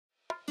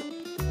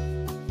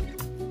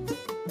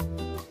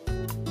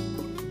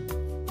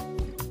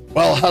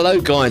Well, hello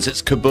guys,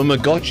 it's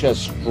Kabuma Gotcha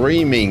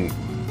streaming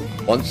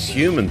Once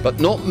Human, but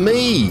not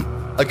me.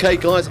 Okay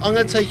guys, I'm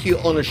going to take you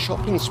on a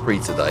shopping spree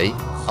today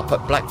up at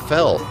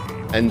Blackfell.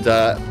 And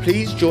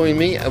please join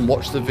me and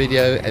watch the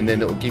video, and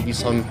then it will give you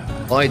some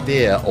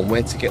idea on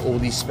where to get all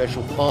these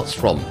special parts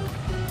from.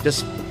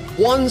 Just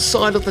one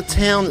side of the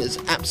town is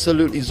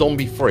absolutely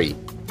zombie free.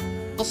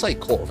 I'll say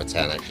quarter of a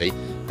town actually.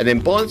 And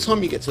then by the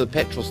time you get to the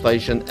petrol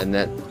station, and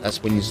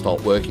that's when you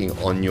start working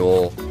on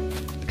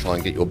to try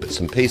and get your bits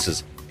and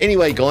pieces.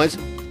 Anyway guys,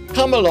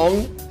 come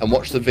along and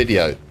watch the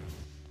video.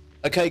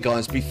 Okay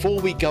guys, before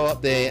we go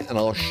up there and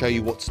I'll show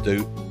you what to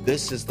do,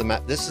 this is the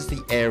map, this is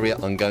the area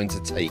I'm going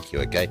to take you,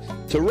 okay?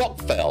 To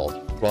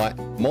Rockfell, right?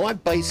 My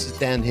base is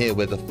down here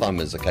where the thumb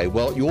is, okay?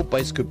 Well, your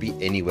base could be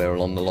anywhere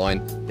along the line.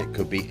 It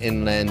could be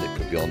inland, it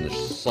could be on the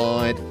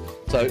side.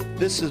 So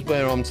this is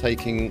where I'm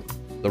taking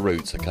the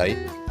route,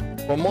 okay?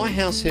 From my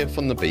house here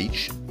from the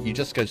beach, you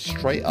just go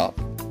straight up.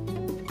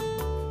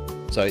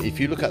 So if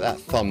you look at that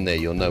thumb there,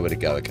 you'll know where to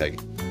go, okay?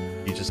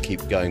 You just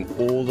keep going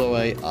all the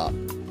way up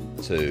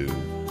to...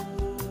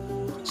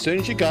 As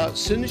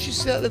soon as you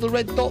see that little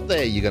red dot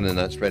there, you're going to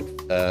know it's red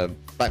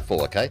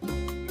Blackfell, okay?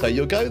 So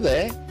you'll go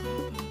there,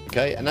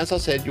 okay? And as I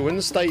said, you're in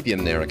the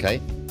stadium there,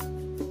 okay?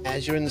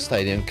 As you're in the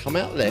stadium, come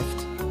out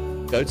left,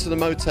 go to the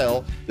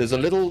motel. There's a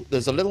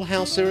little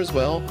house there as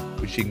well,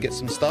 which you can get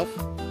some stuff,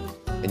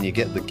 and you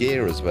get the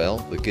gear as well,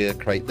 the gear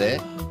crate there.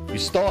 You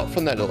start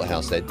from that little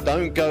house there.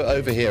 Don't go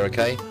over here,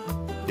 okay?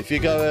 If you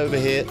go over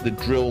here, the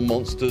drill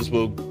monsters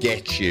will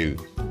get you.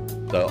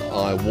 So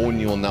I warn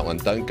you on that one.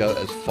 Don't go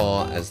as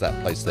far as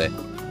that place there.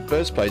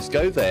 First place,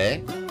 go there,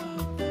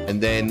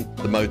 and then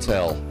the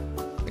motel.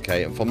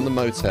 Okay, and from the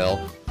motel,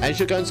 as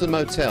you're going to the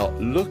motel,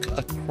 look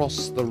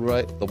across the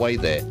way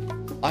there.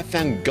 I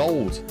found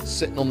gold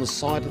sitting on the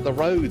side of the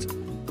road,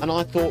 and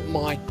I thought,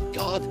 my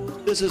God,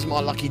 this is my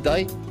lucky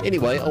day.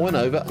 Anyway, I went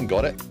over and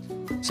got it.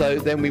 So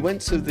then we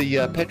went to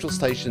the petrol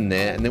station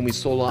there, and then we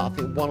saw, like, I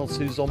think 1 or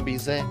 2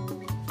 zombies there.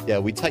 Yeah,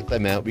 we take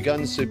them out, we go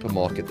in the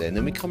supermarket there, and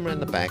then we come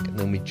around the back, and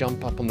then we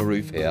jump up on the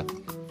roof here,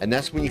 and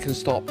that's when you can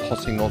start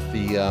potting off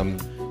the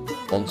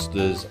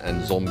monsters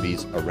and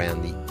zombies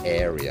around the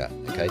area,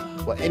 okay?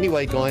 Well,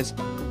 anyway, guys,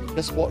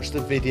 let's watch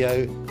the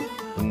video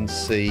and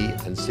see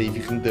if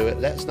you can do it.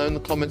 Let us know in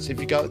the comments if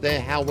you go out there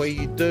how well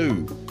you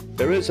do.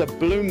 There is a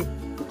blue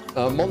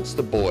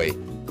monster boy,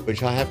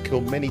 which I have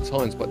killed many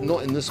times, but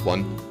not in this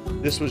one.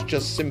 This was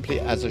just simply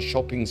as a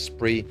shopping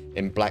spree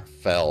in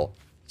Blackfell.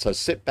 So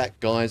sit back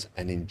guys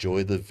and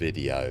enjoy the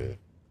video.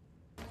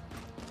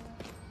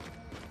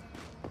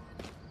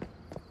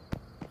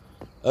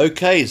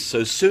 Okay,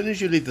 so as soon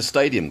as you leave the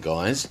stadium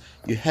guys,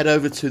 you head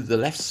over to the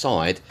left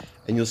side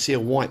and you'll see a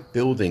white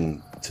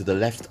building to the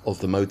left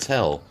of the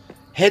motel.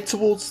 Head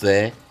towards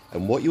there,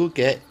 and what you'll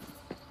get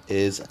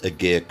is a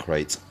gear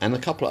crate and a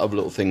couple of other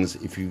little things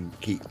if you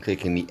keep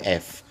clicking the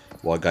F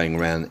while going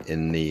around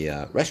in the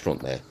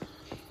restaurant there.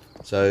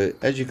 So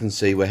as you can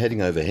see, we're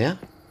heading over here.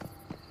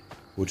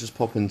 We'll just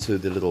pop into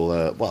the little,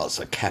 well, it's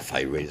a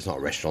cafe really, it's not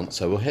a restaurant.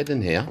 So we'll head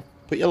in here,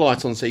 put your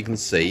light on so you can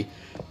see.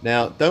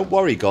 Now, don't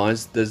worry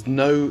guys, there's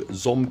no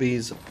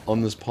zombies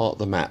on this part of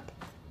the map.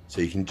 So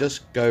you can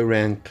just go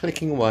around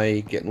clicking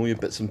away, getting all your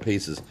bits and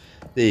pieces.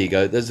 There you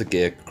go, there's a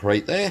gear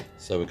crate there.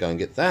 So we'll go and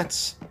get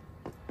that.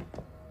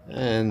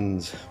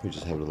 And we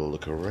just have a little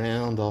look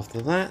around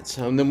after that.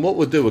 And then what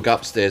we'll do, we'll go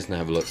upstairs and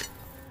have a look.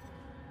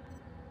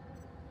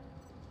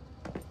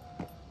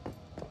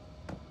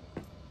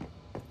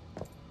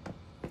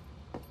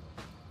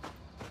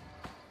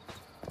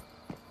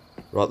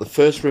 Right, the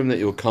first room that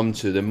you'll come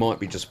to, there might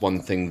be just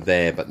one thing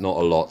there, but not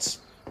a lot.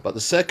 But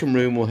the second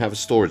room will have a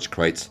storage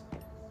crate.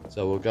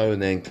 So we'll go and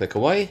then click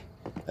away.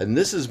 And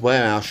this is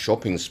where our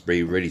shopping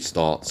spree really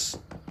starts.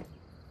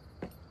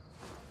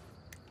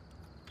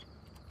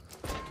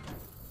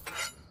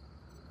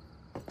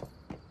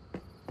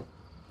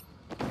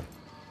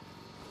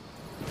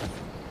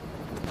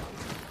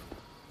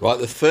 Right,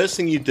 the first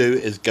thing you do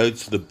is go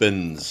to the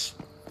bins.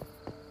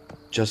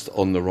 Just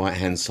on the right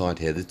hand side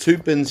here. The 2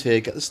 bins here,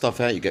 get the stuff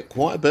out, you get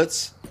quite a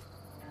bit.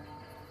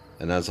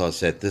 And as I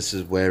said, this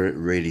is where it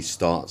really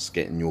starts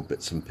getting your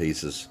bits and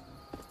pieces.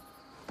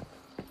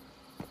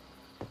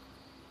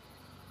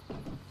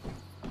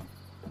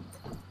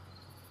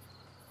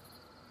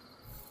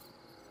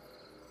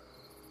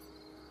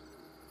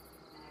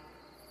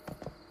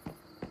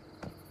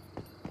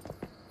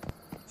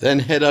 Then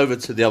head over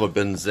to the other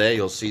bins there,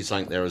 you'll see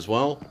something there as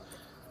well.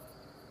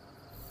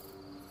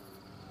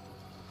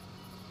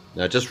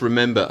 Now just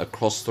remember,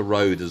 across the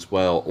road as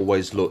well,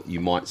 always look,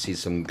 you might see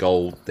some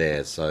gold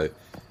there. So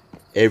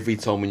every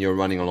time when you're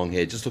running along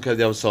here, just look over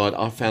the other side.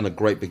 I found a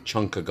great big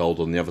chunk of gold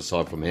on the other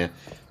side from here.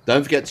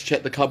 Don't forget to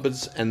check the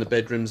cupboards and the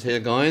bedrooms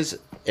here guys.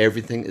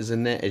 Everything is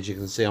in there. As you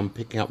can see, I'm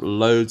picking up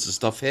loads of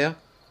stuff here.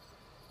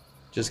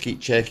 Just keep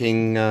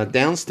checking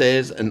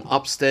downstairs and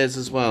upstairs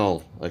as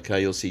well.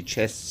 Okay, you'll see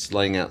chests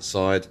laying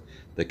outside,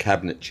 the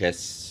cabinet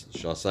chests,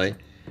 shall I say.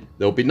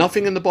 There'll be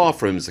nothing in the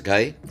bathrooms,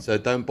 okay? So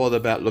don't bother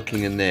about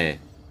looking in there.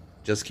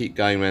 Just keep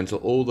going around to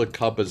all the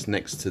cupboards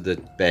next to the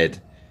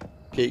bed.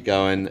 Keep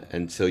going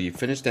until you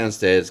finish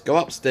downstairs. Go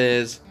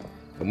upstairs.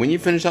 And when you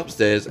finish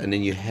upstairs, and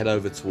then you head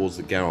over towards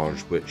the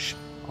garage, which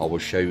I will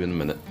show you in a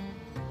minute.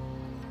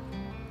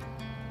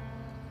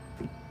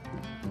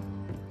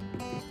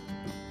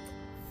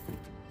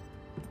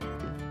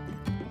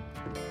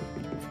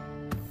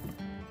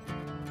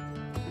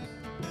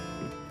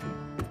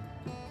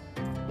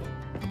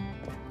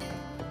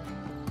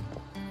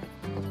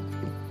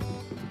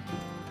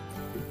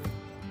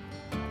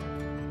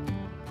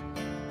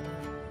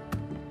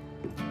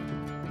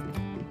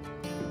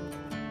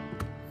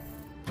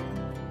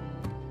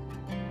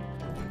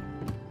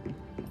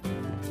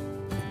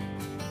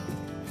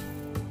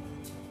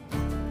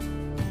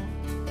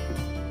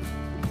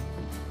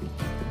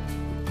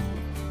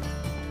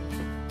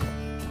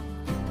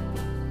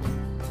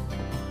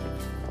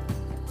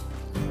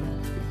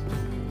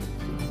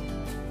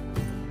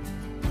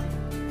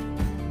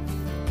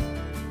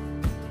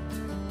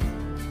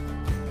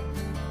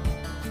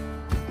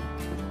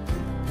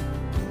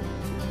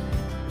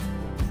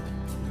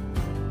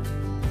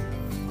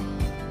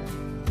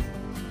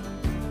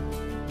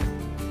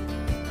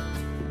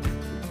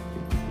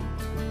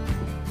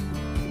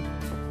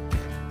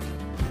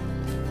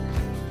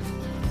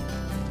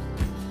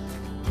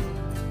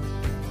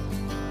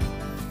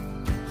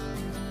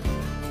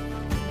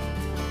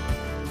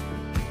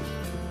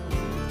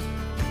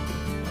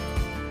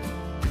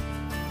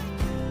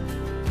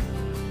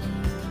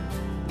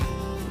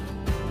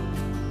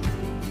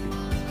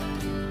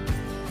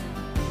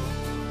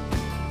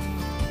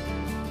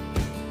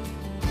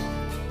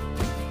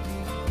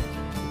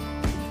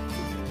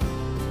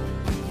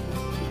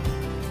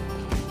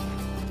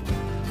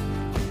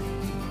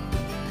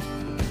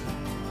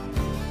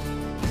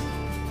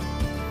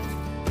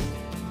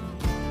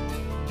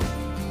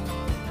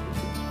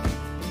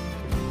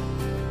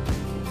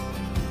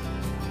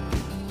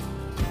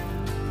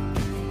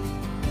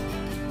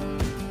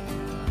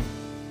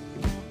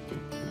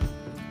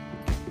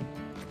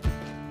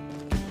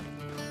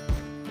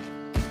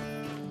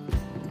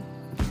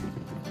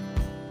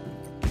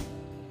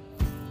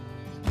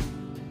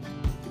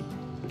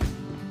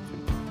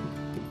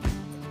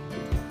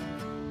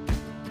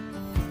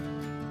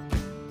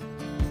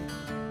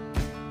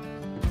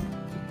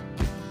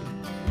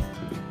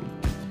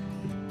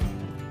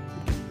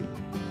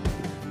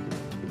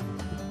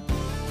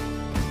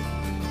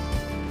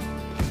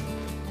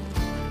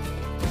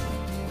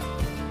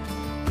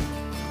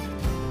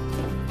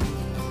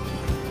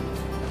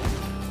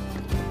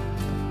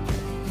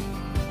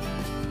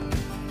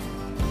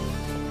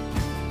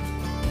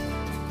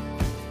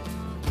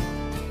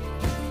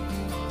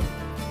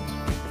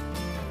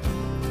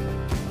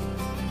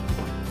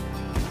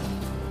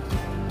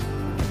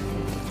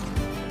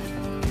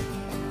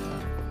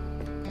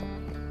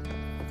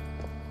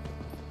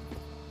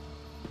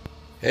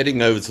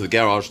 Heading over to the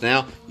garage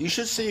now. You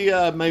should see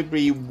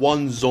maybe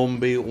one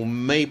zombie or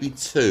maybe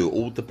two.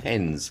 All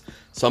depends.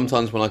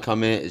 Sometimes when I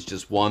come here, it's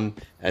just one,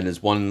 and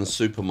there's one in the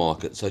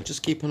supermarket. So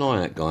just keep an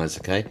eye out, guys,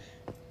 okay?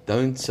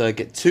 Don't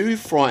get too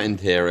frightened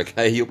here,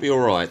 okay? You'll be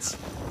alright.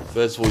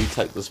 First of all, you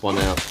take this one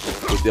out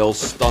with the old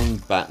stun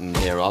baton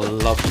here. I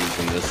love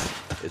using this.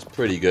 It's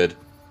pretty good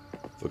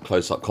for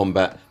close-up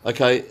combat.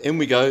 Okay, in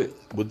we go.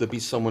 Would there be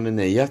someone in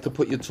there? You have to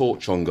put your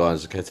torch on,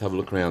 guys, okay, to have a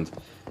look around.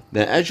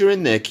 Now, as you're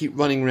in there, keep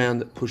running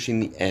around pushing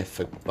the F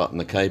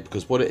button, okay?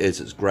 Because what it is,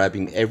 it's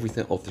grabbing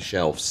everything off the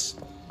shelves.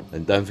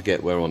 And don't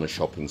forget, we're on a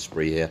shopping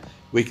spree here.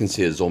 We can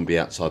see a zombie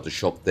outside the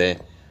shop there.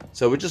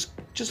 So we're just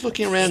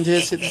looking around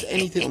here, see if there's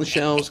anything on the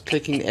shelves,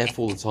 clicking F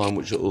all the time,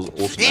 which will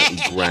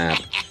automatically grab.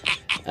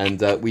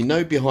 And we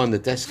know behind the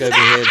desk over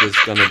here, there's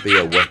going to be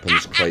a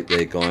weapons crate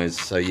there, guys.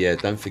 So yeah,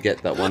 don't forget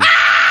that one.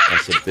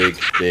 That's a big,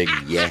 big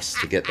yes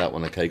to get that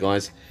one, okay,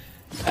 guys?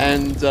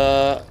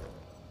 And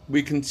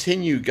we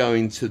continue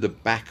going to the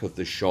back of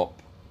the shop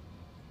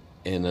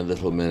in a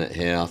little minute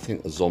here. I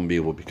think the zombie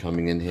will be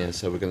coming in here,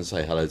 so we're going to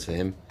say hello to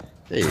him.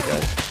 There you go.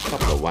 A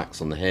couple of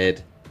whacks on the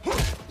head.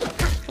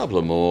 A couple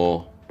of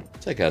more.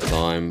 Take our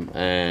time,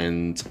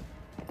 and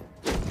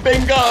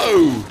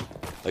bingo!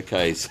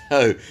 Okay,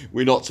 so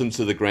we knocked him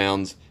to the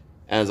ground.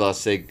 As I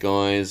said,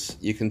 guys,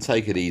 you can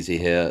take it easy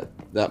here.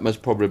 That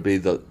must probably be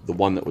the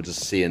one that we'll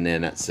just see in there,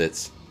 and that's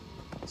it.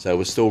 So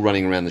we're still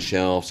running around the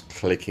shelves,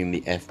 clicking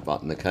the F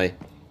button, okay?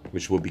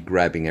 Which will be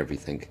grabbing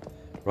everything.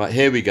 Right,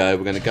 here we go.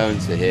 We're going to go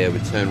into here. We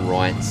turn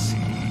right.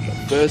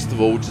 But first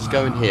of all, just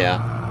go in here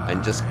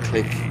and just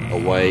click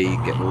away,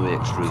 getting all the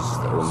extras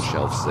that are on the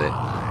shelves there.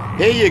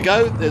 Here you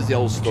go. There's the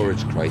old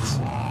storage crate.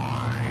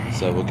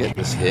 So we'll get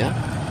this here.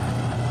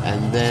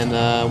 And then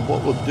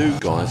what we'll do,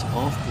 guys,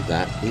 after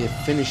that, we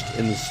have finished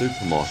in the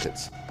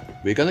supermarkets.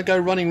 We're going to go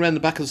running around the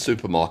back of the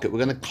supermarket.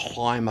 We're going to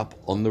climb up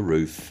on the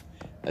roof.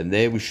 And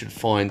there we should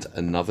find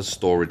another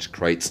storage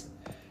crate.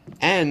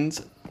 And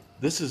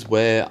this is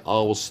where I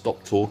will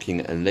stop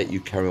talking and let you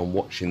carry on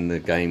watching the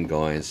game,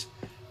 guys.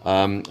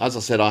 As I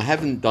said, I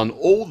haven't done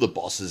all the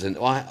bosses, and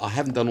I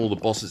haven't done all the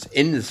bosses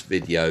in this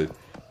video,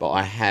 but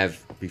I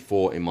have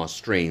before in my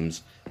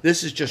streams.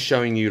 This is just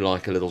showing you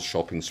like a little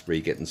shopping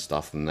spree, getting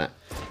stuff and that.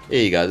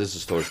 Here you go, this is a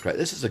storage crate.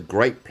 This is a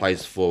great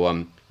place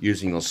for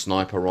using your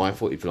sniper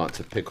rifle if you like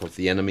to pick off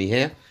the enemy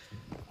here.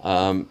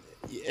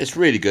 It's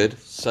really good.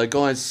 So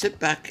guys, sit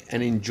back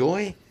and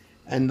enjoy,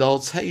 and I'll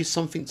tell you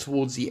something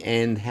towards the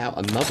end, how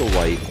another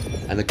way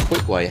and a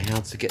quick way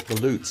how to get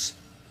the loots,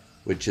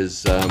 which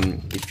is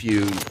if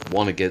you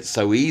want to get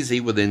so easy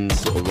within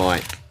sort of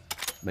like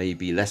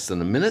maybe less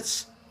than a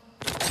minute.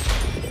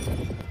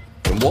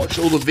 And watch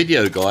all the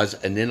video, guys,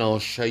 and then I'll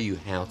show you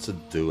how to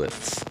do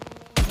it.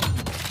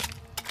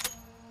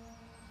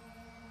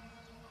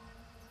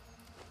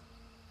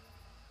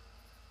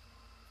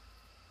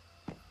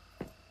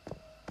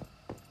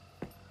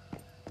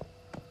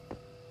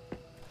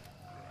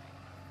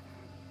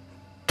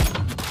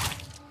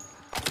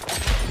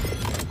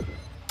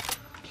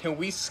 Can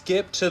we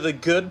skip to the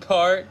good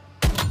part?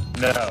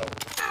 No.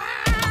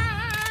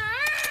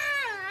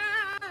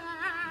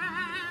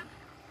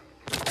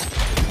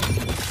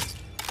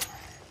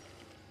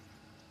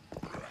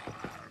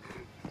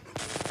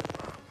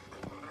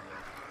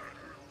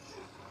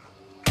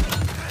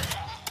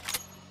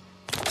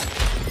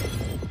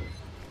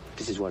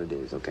 This is what it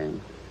is, okay?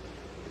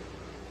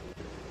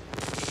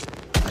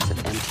 I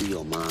said empty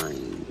your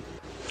mind.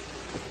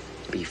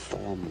 Be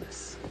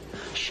formless,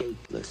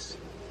 shapeless,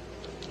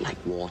 like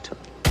water.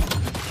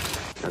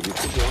 Now you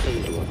put water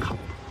into a cup,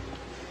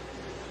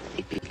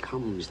 it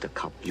becomes the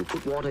cup. You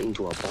put water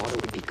into a bottle,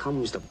 it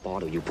becomes the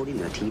bottle. You put it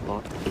in a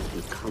teapot, it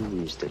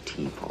becomes the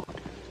teapot.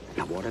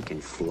 Now water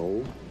can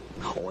flow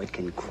or it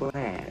can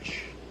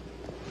crash.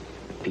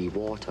 Be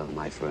water,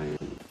 my friend.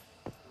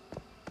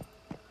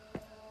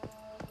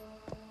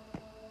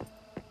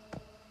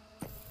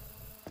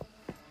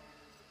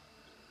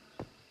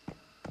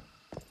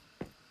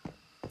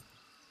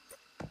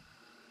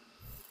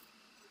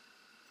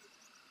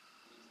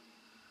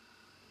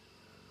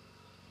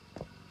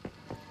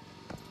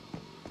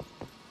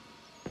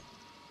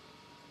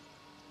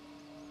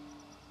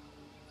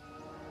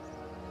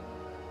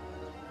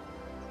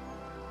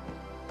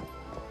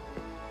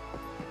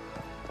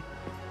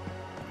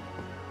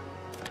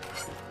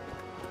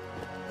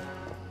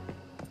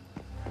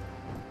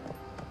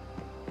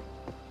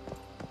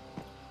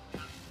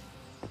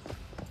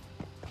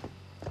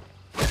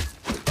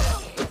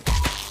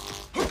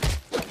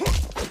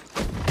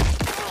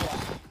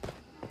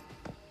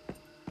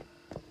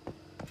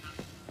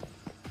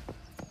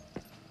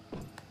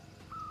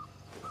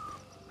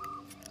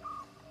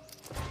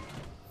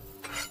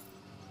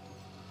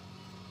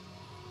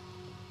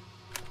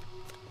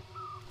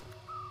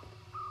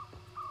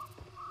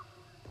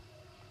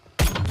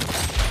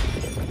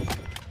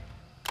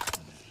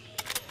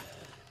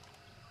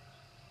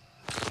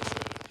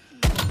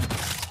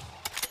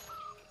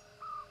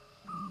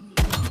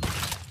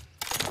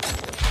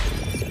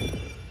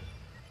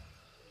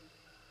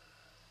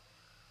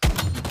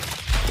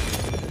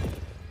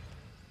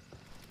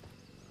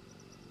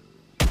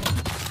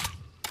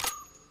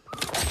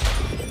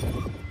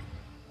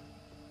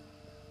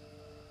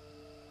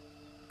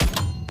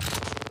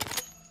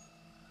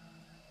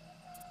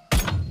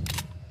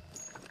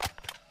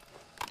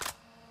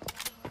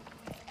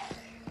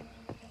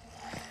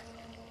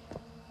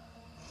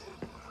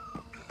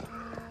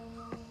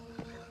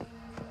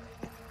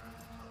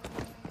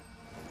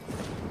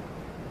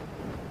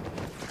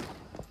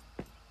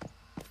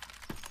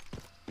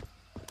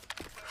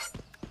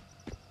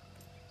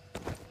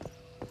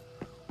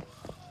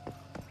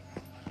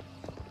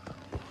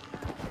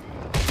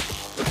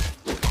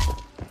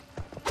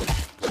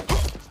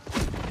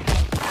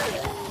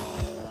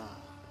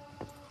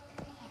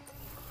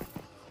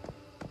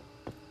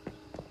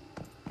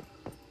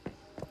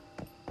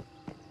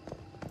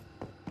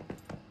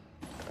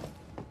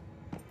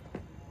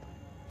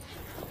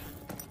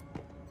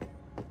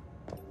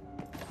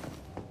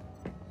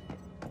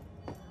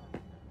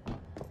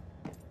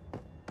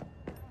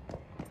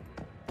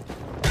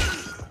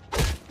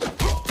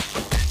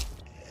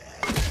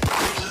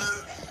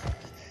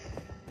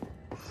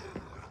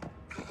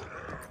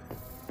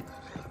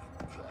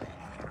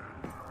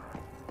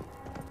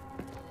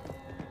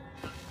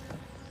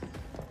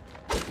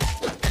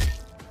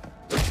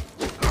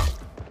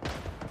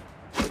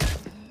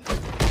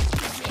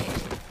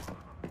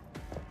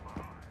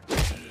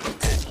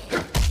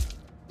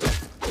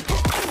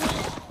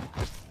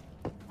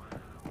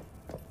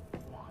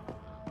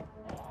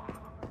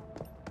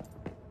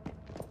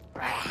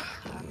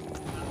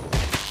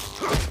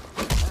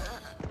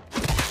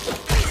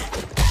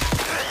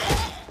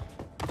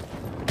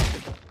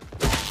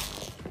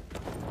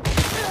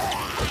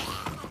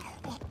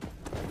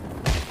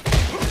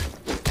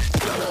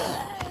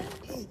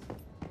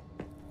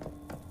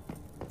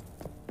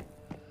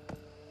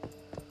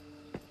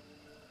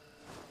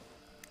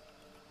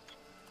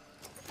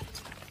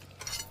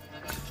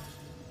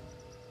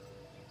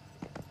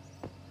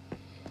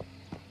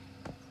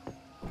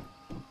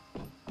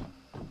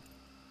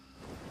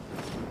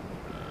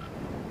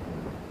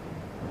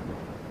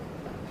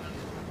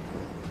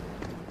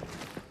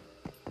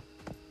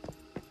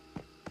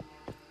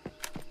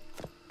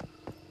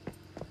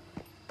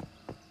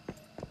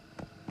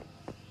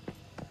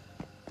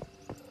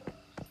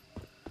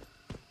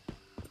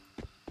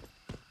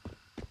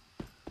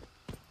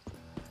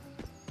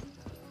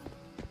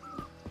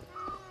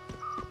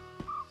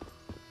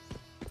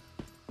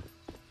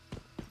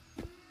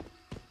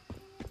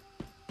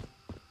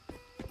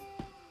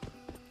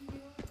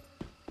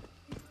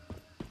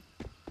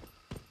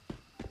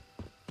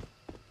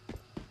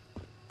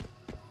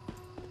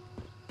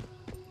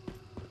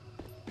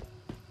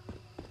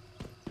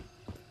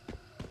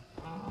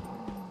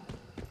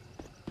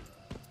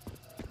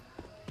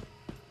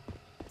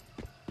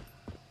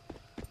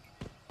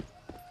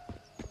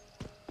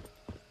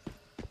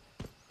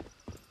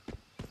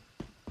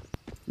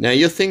 Now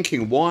you're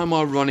thinking, why am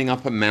I running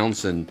up a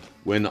mountain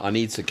when I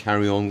need to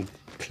carry on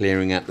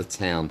clearing out the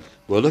town?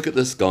 Well, look at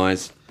this,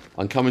 guys.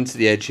 I'm coming to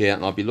the edge here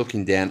and I'll be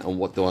looking down, and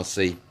what do I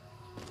see?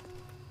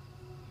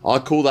 I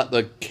call that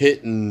the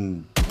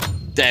kitten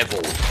devil.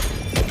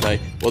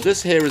 Okay, well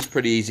this here is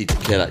pretty easy to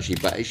kill actually,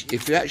 but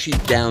if you're actually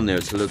down there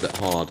it's a little bit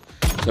hard.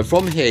 So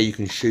from here you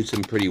can shoot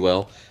him pretty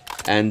well,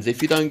 and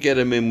if you don't get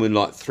him in with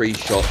like 3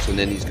 shots, and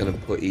then he's going to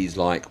put his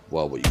like,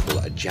 well, what you call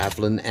it, a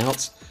javelin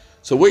out.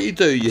 So what you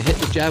do, you hit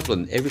the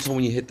javelin, every time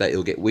when you hit that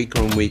it'll get weaker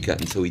and weaker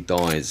until he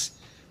dies.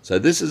 So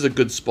this is a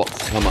good spot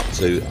to come up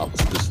to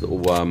this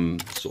little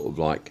sort of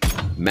like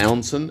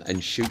mountain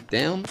and shoot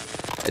down,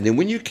 and then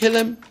when you kill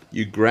him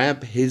you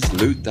grab his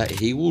loot that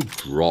he will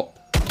drop.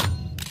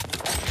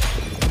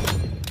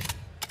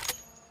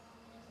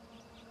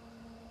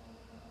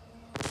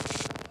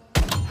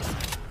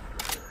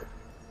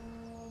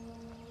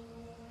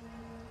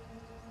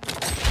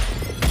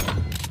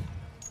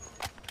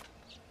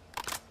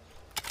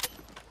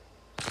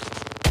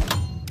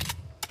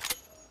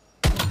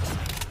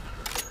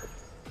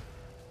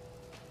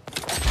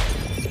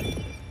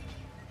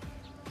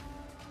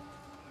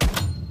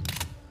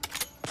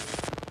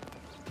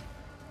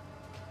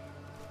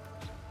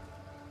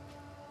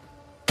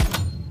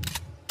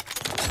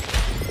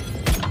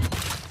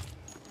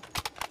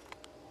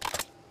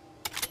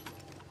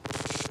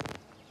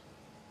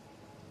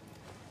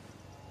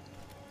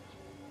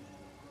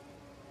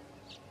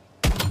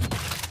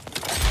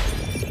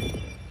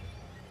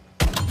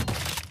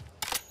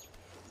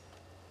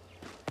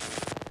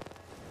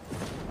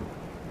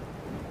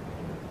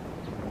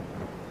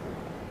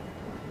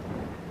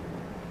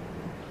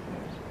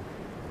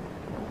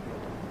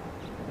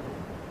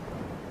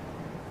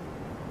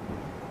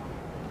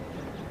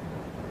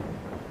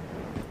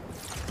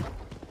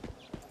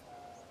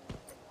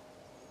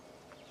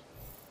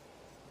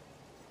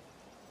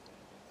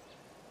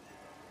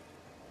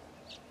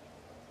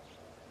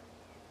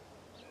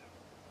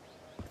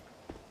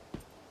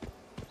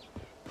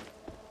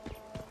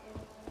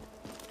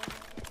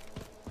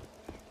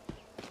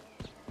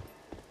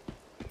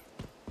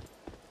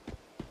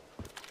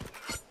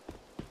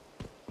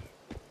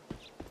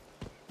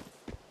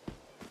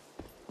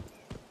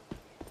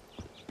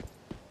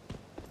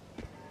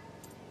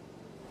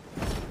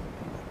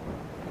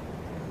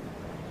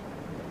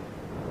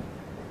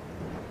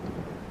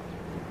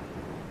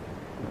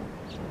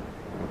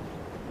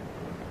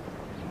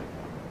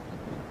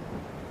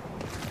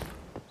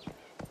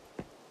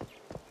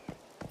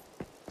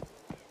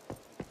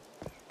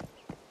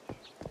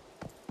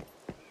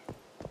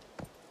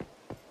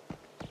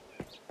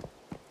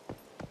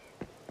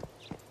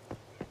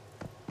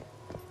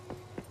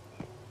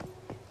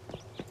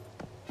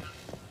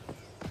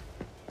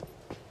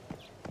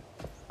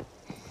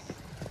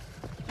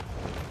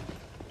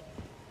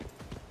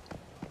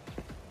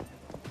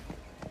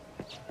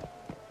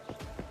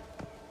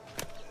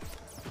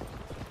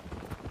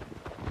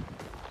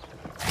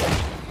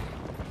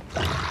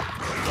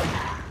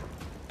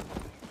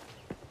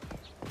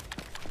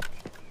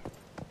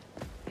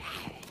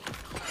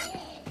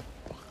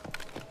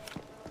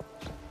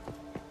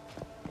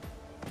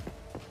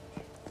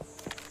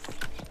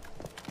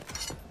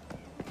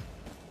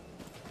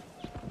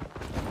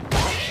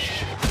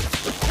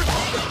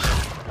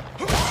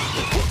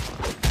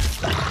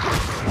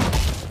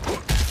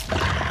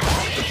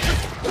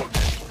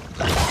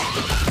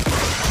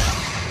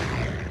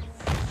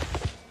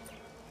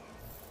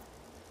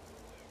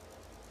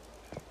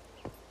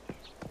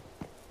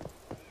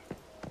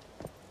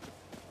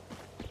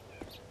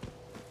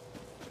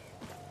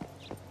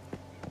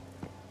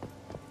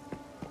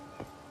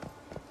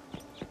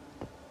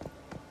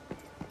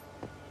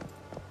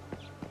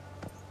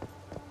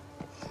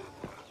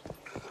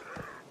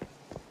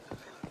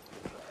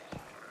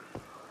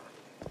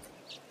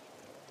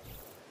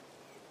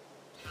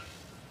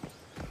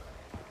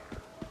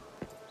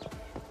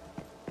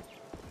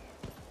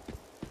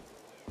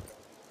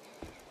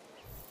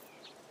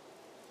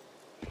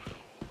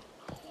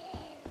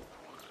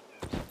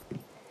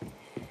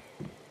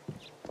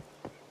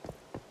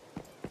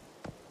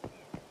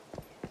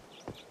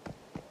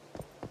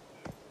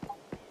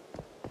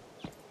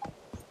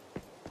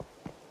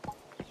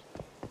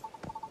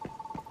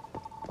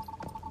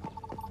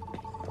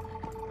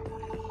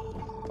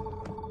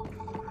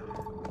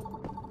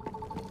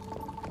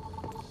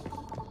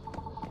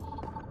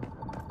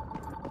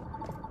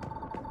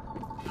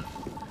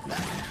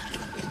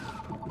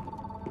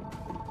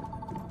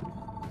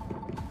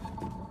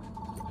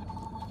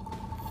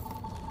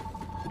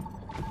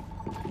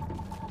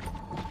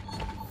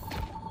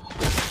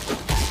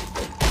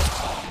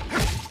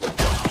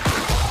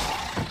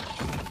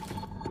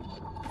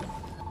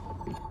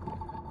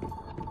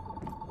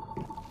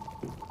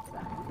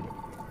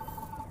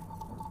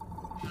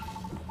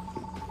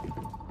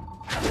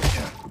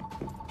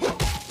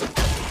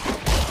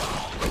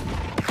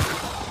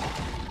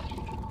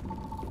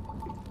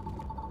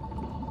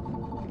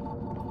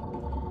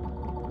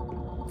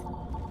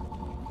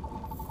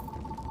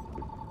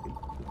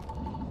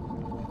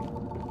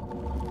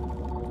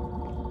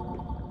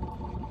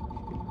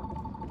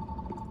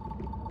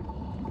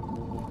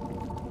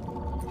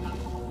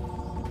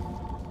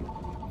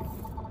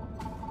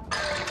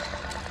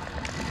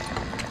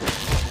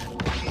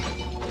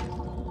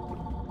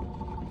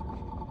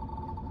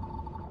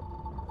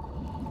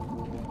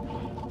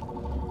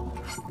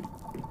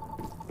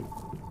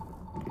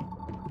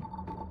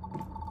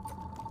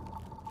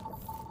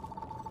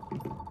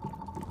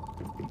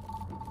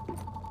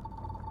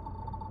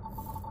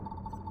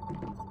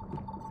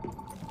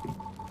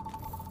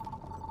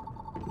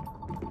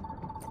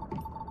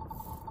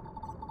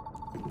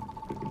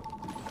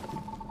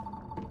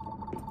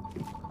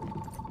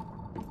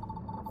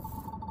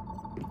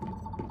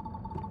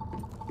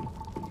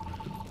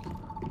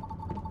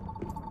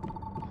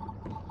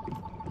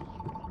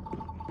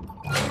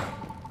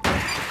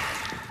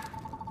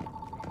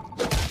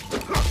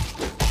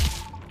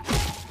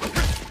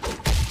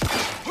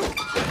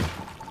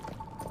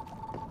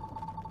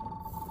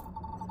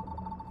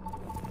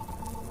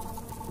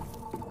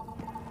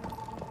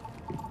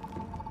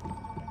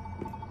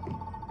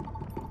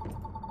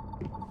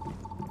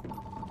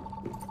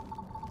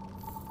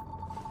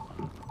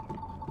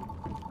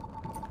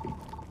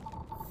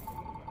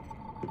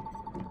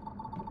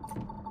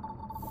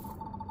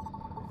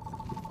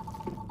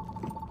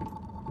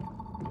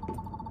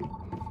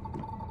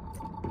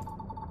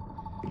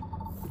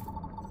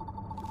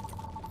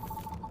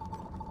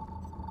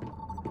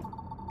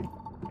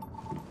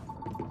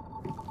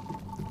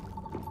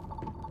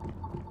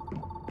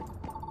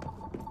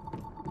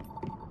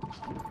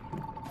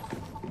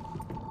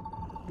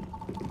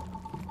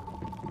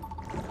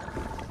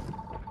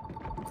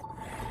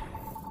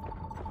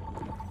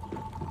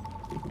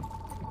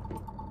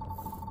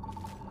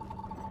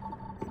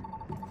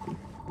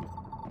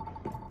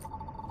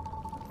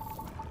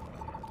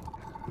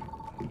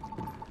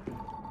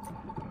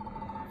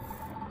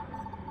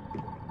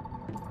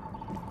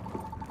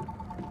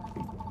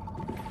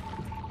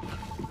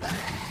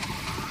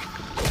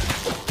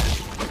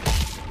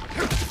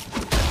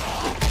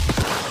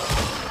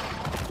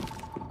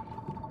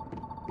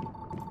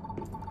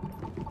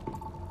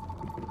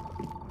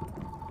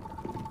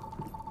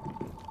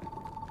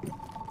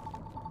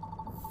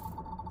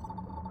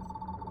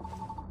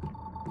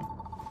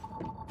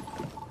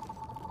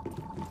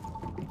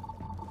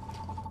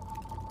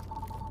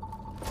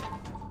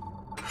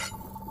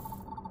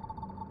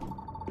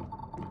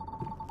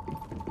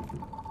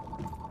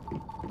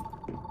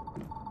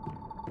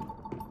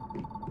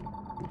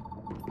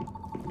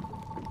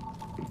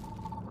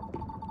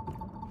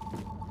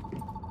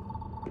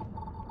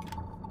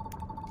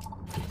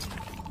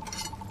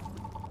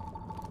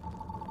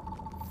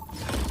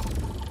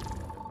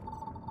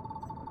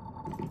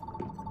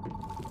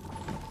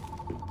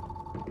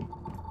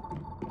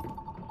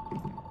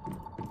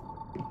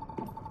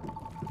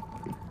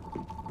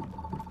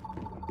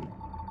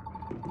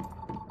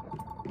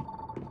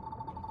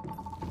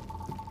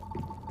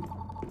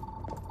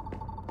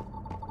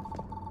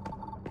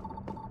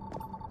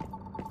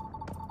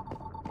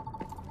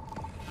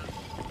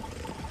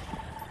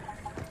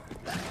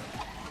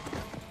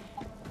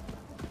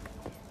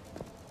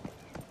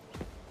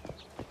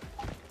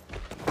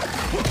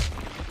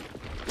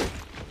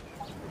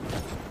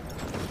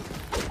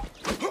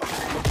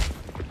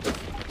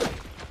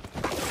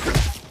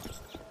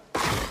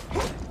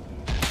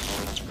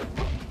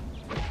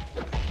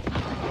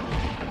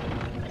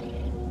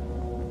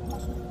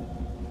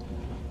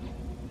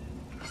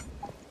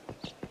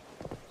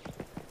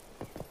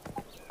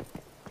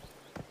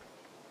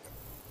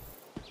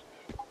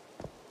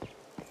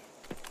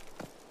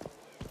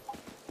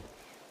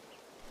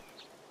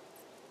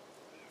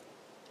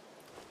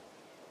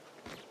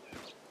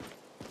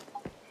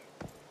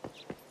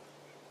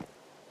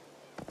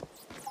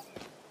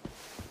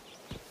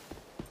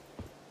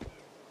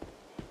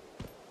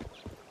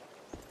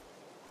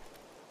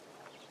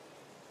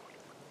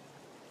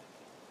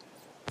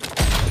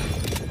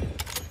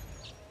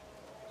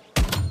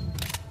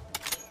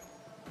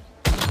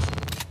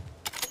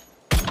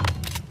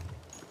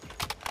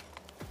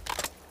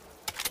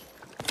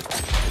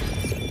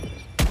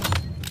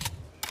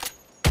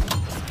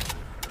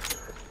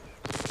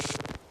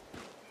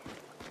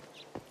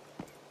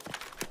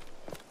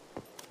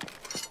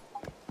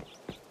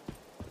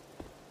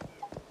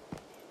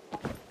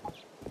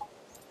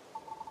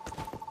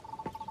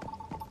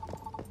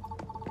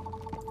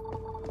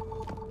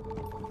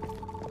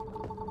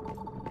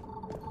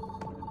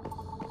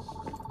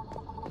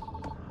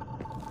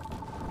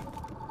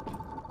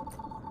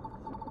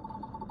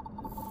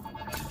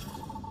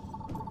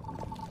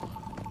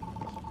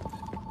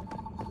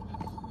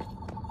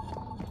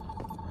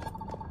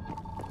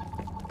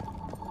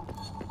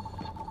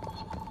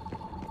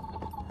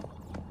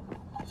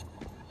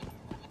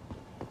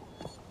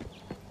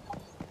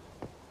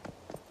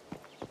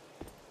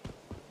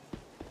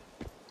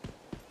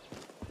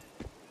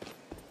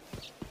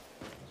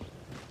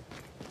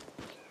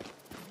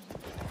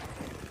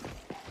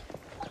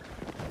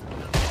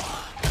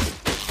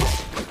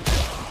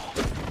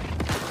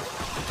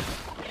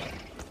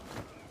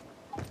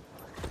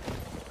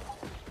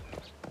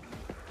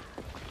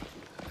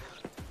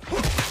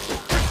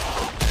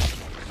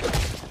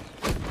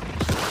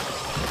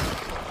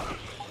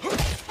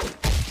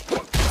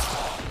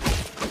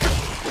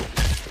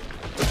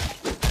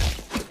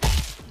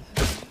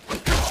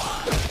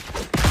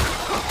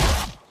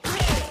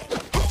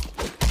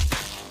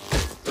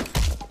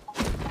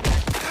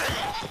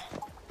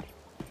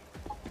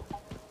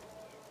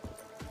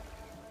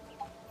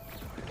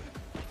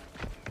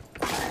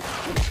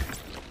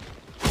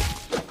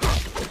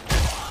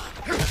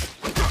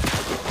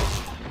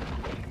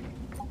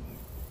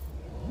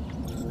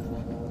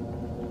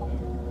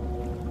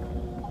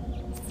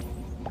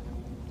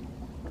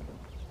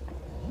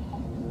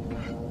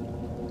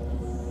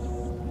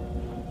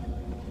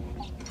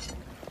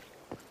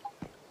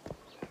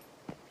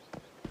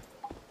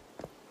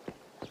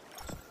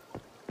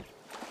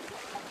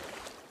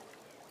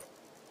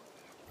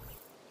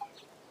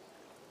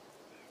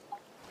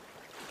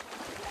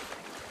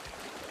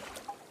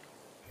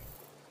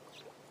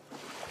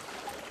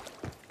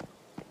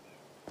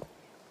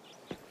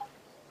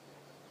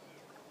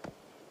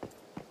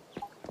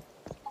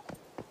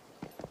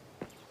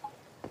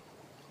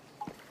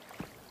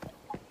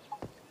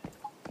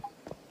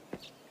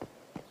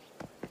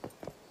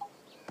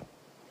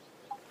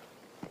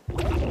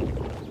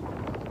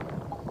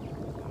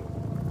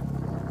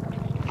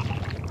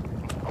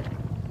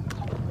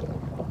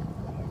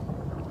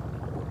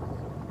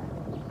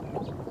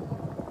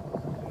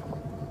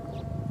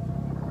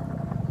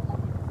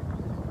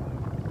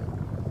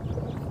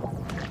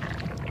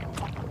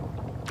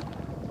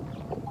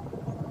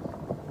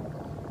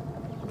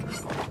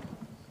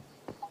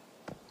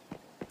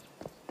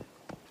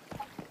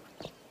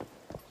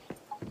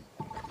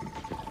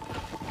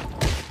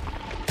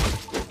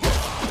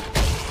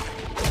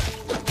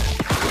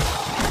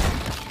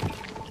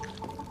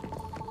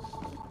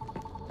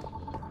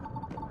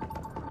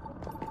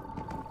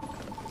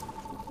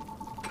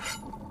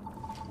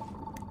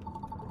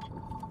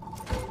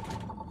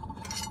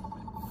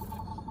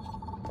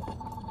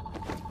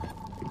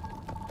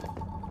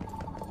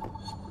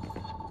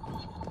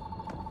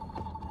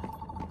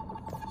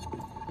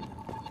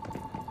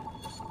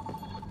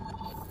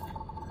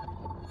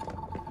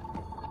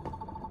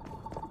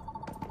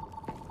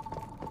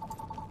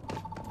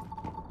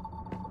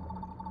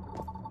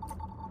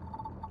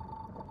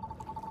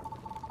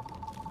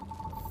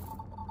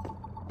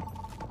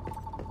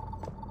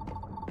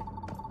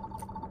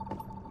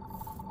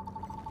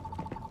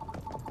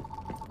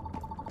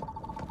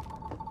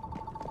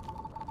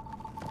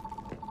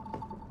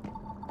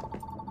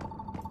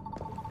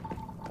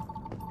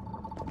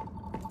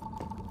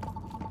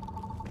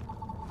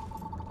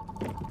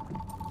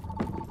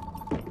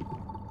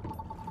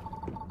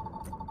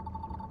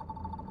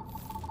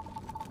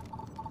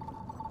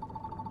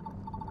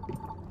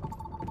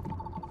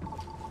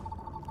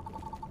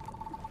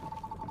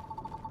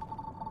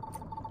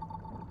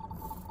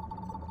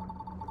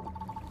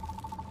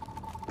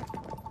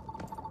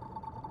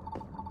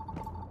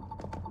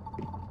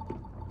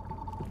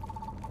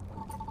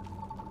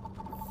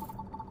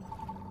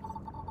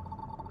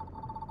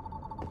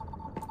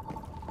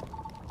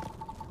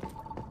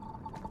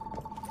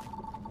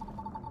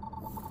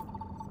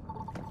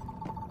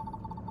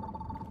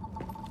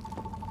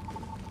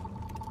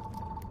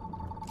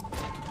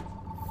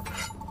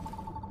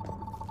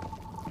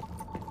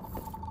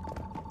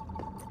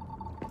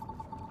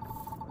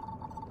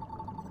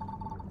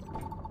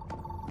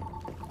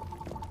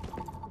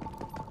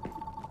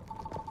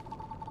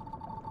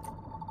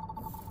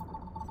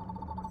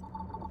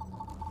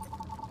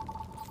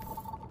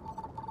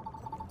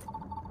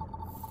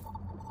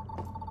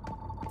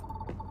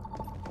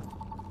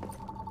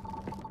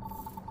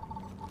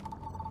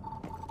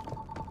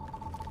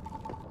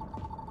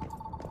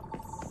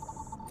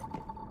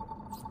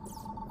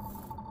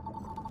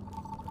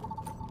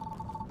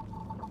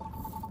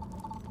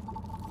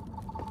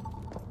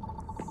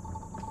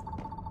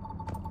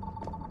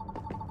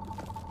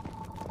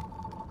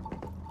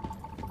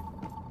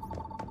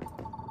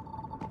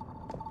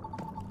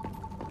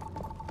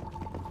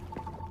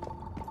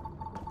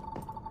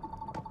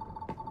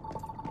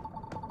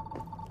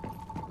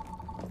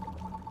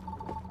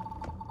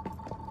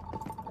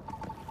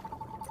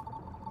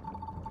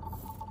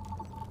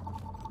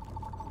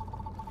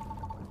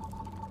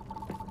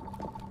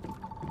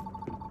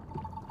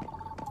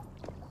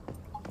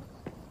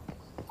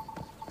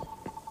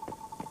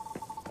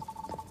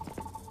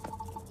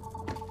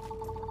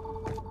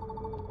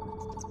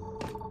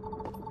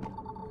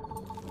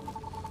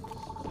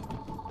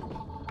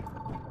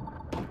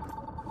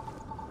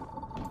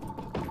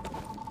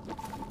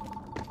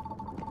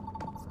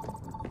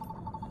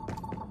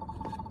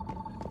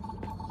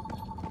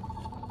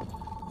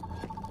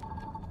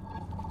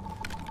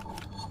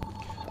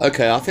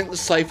 Okay, I think the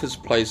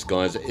safest place,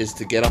 guys, is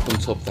to get up on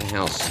top of the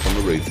house on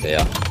the roof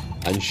there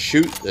and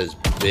shoot this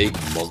big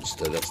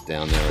monster that's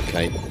down there,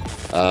 okay?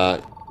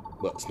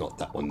 Well, it's not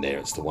that one there.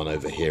 It's the one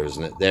over here,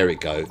 isn't it? There we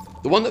go.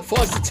 The one that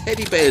fires the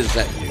teddy bears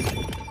at you.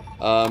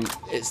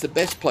 It's the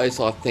best place,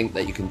 I think,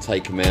 that you can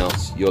take him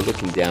out. You're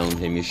looking down on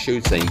him. You're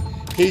shooting.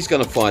 He's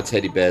going to fire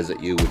teddy bears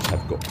at you, which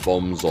have got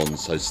bombs on.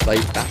 So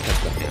stay back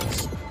at the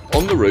house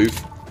on the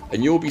roof,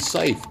 and you'll be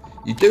safe.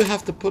 You do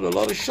have to put a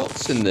lot of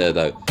shots in there,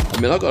 though. I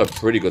mean, I've got a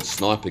pretty good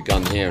sniper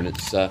gun here, and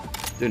it's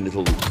doing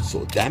little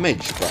sort of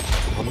damage, but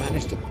I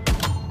managed to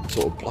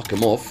sort of pluck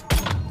him off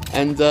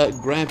and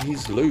grab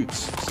his loot.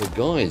 So,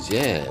 guys,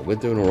 yeah, we're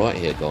doing all right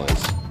here,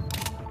 guys.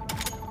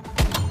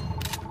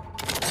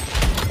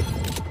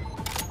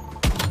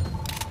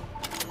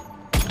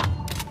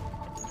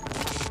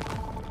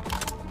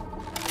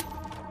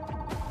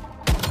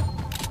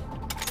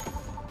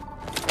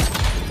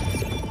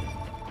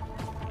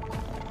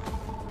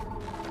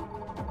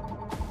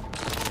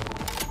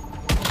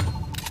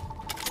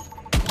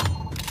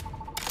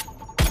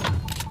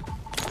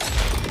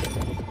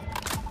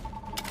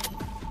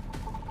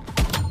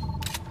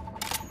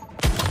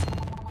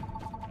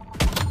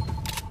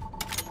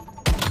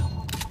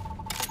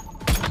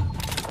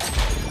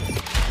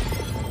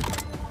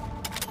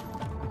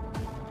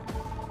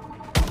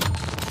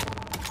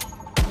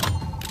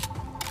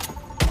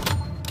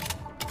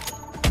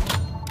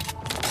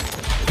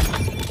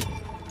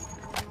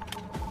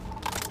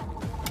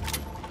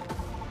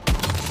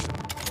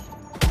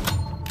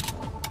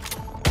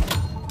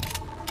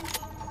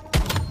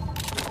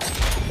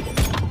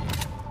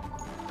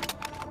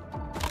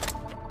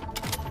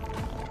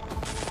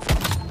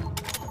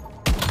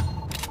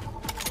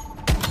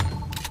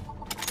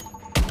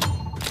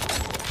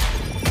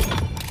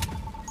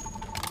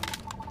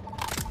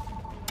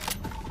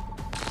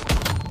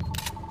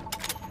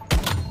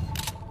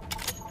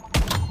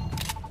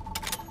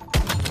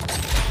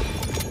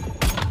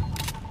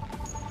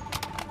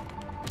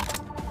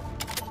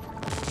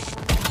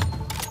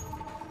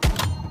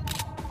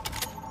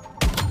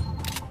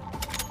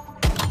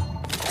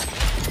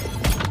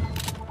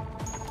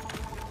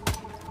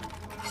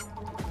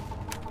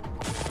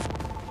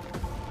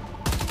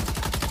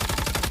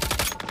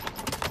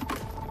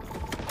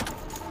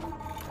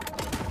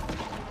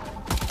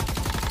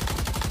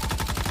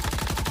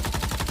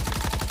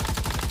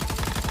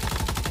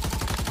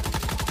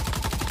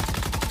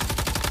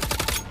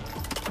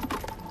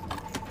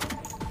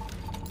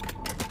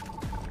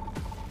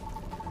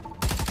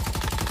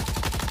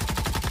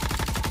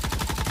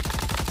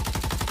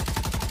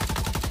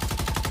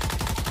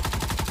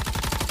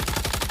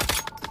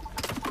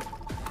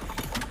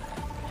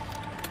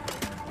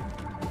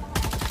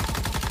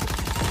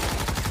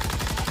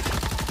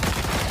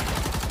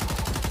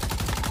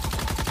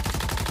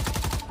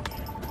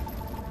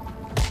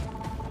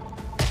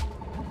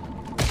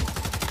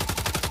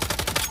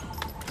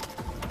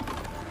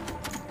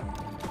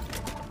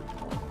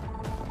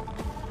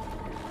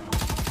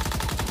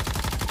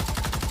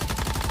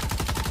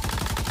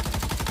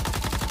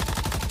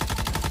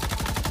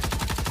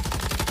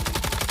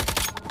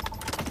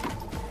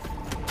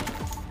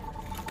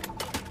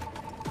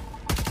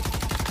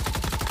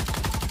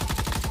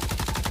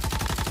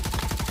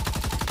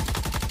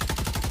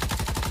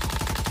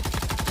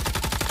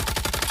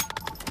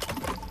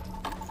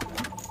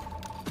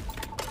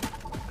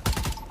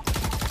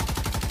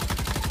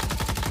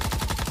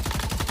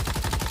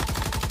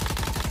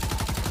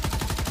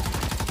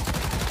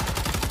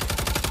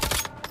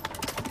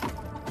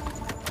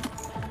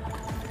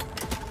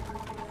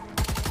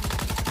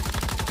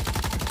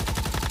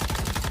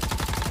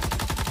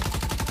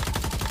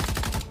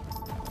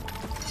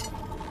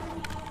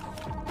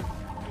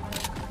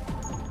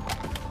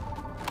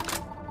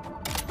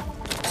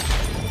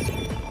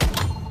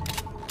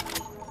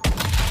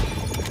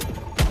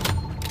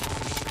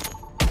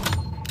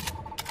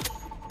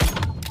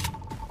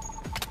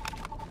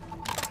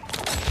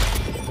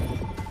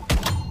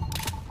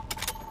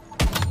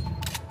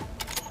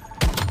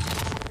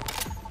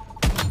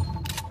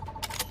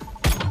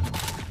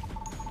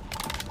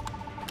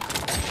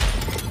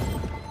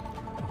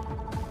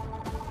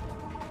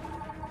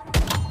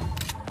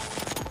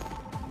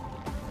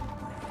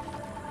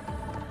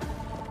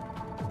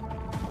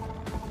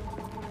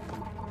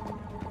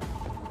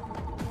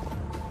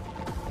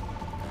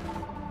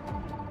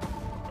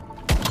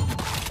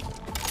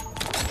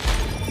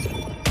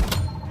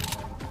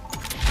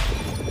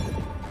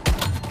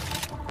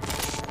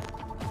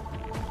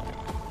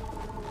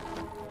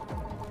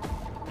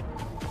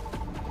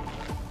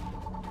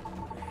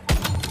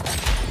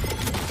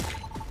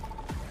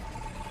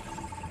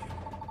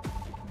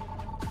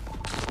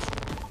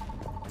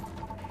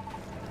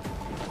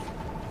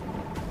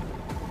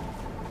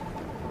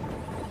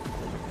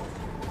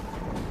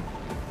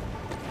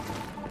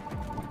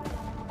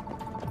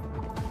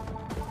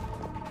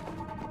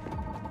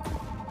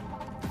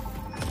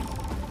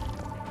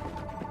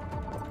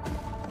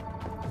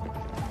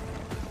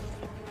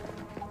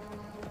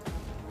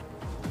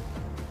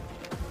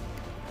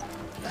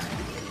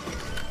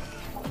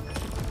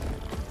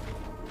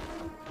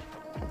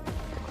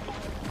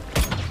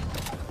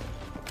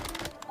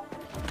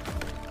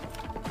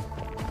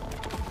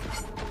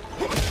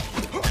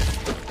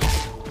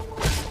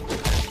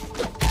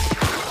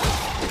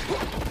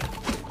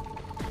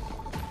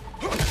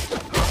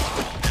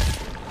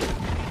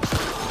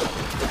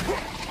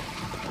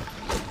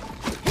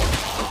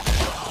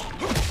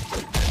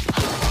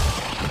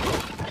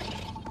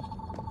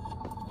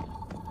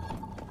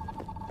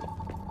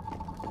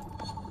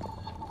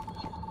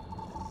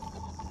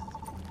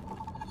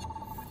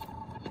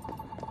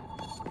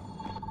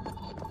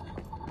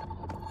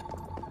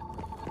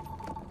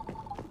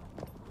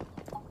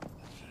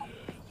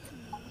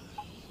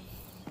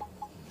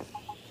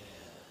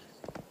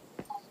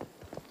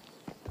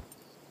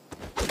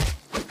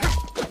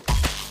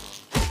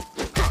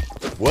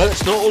 Well,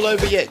 it's not all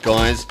over yet,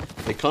 guys.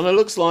 It kind of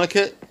looks like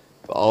it,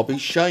 but I'll be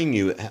showing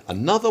you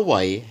another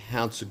way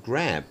how to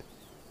grab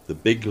the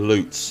big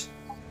loots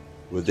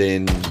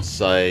within,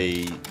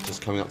 say,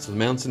 just coming up to the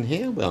mountain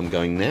here where I'm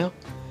going now.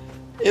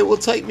 It will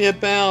take me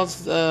about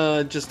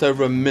just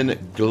over a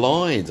minute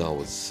glide, I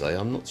would say.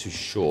 I'm not too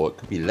sure. It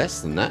could be less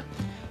than that.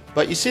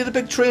 But you see the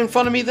big tree in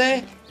front of me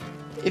there?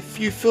 If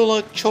you feel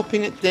like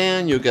chopping it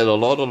down, you'll get a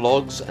lot of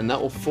logs, and that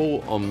will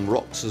fall on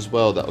rocks as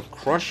well. That will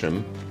crush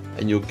them,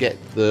 and you'll get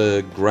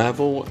the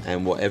gravel,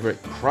 and whatever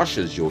it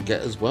crushes you'll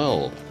get as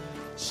well.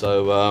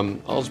 So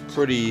I was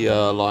pretty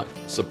like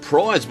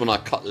surprised when I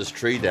cut this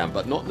tree down,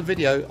 but not in the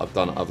video. I've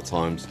done it other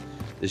times.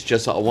 It's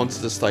just that I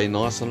wanted to stay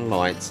nice and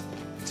light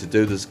to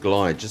do this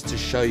glide, just to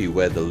show you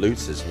where the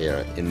loot is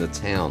here in the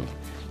town.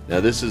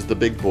 Now this is the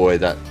big boy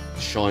that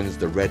shines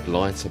the red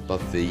light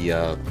above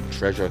the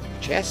treasure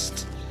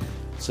chest.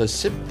 So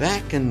sit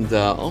back and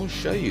I'll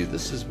show you.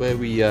 This is where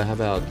we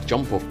have our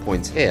jump off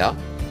point here.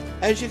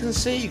 As you can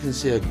see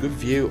a good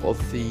view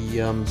of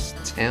the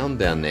town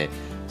down there.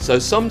 So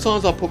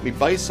sometimes I put my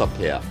base up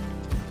here,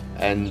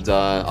 and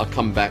I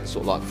come back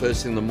sort of like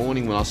first thing in the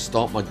morning when I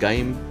start my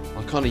game.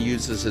 I kind of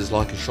use this as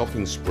like a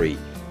shopping spree,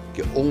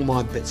 get all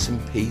my bits and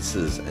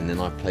pieces, and then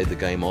I play the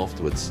game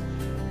afterwards.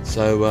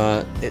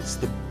 So it's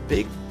the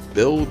big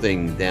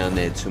building down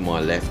there to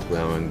my left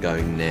where I'm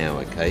going now,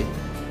 okay?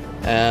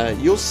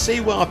 You'll see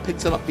where I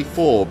picked it up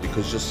before,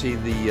 because you'll see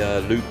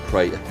the loot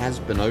crate has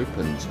been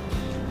opened.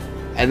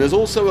 And there's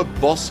also a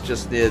boss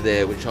just near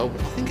there, which I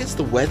think it's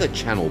the Weather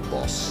Channel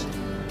boss,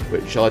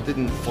 which I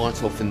didn't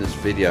fight off in this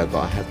video, but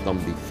I have done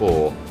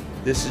before.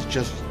 This is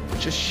just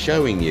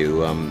showing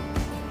you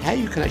how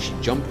you can actually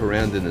jump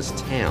around in this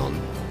town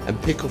and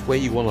pick off where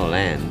you want to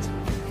land.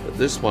 But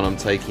this one I'm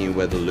taking you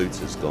where the loot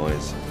is,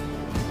 guys.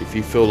 If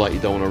you feel like you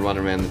don't want to run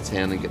around the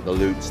town and get the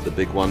loot, the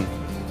big one,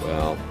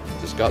 well,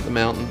 just go up the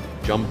mountain,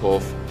 jump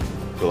off,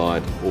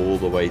 glide all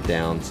the way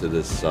down to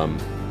this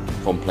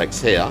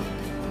complex here.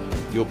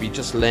 You'll be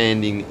just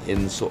landing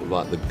in sort of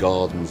like the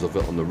gardens of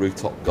it, on the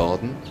rooftop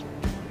garden.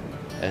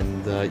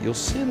 And you'll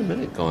see in a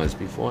minute, guys,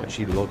 before I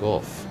actually log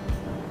off.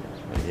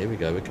 And here we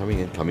go, we're coming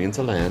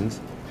into land.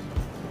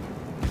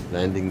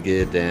 Landing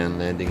gear down,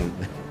 landing.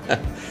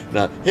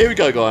 Now, here we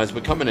go, guys,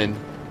 we're coming in.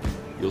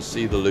 You'll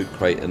see the loot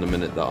crate in a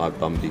minute that I've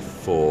done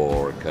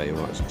before. Okay,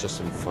 right, it's just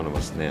in front of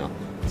us now.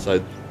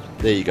 So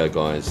there you go,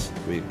 guys.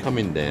 We're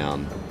coming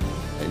down,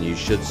 and you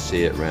should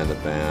see it round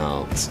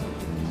about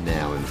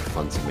now in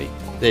front of me.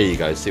 There you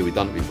go. See, we've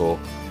done it before,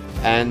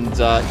 and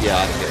yeah, I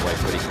had to get away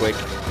pretty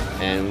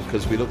quick, and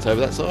because we looked over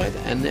that side,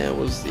 and there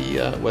was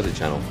the Weather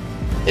Channel.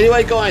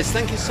 Anyway, guys,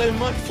 thank you so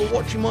much for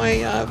watching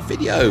my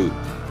video.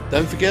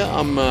 Don't forget,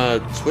 I'm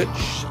Twitch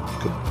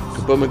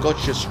Kabuma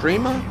Gotcha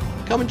streamer.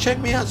 Come and check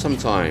me out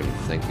sometime.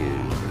 Thank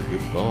you.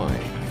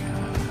 Goodbye.